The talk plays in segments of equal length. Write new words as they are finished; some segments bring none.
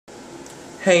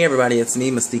Hey everybody, it's me,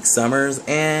 Mystique Summers,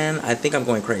 and I think I'm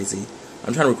going crazy.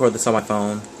 I'm trying to record this on my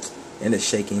phone, and it's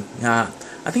shaking. Yeah,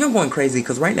 I think I'm going crazy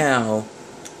because right now,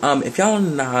 if y'all are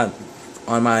not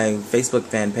on my Facebook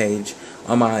fan page,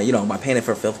 on my, my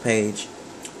Painted4Filth page,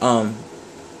 y'all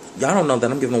don't know that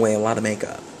I'm giving away a lot of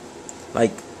makeup.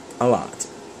 Like, a lot.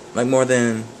 Like, more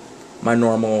than my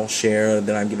normal share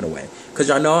that I'm giving away. Because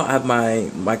y'all know I have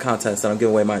my contest that I'm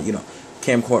giving away my,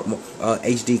 camcorder,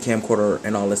 HD camcorder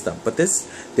and all this stuff. But this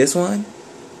one,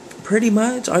 pretty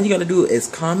much all you gotta do is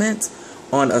comment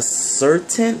on a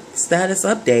certain status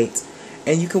update,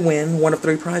 and you can win one of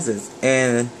 3 prizes.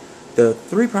 And the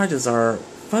 3 prizes are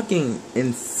fucking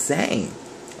insane.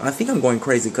 I think I'm going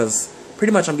crazy because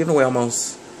pretty much I'm giving away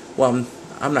almost, well,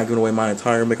 I'm not giving away my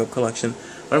entire makeup collection,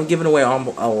 but I'm giving away a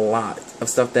lot of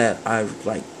stuff that I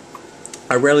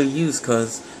rarely use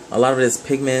because a lot of it is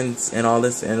pigments and all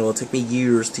this, and it will take me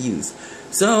years to use.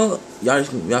 So y'all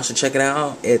should check it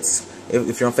out. It's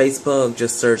if you're on Facebook,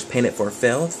 just search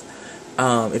Painted4Filth.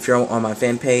 If you're on my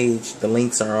fan page, the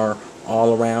links are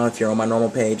all around. If you're on my normal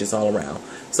page, it's all around.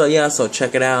 So yeah, so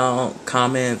check it out.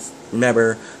 Comments,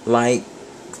 remember, like,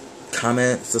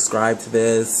 comment, subscribe to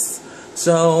this.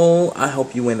 So I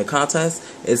hope you win the contest.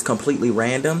 It's completely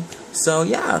random. So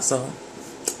yeah, so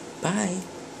bye.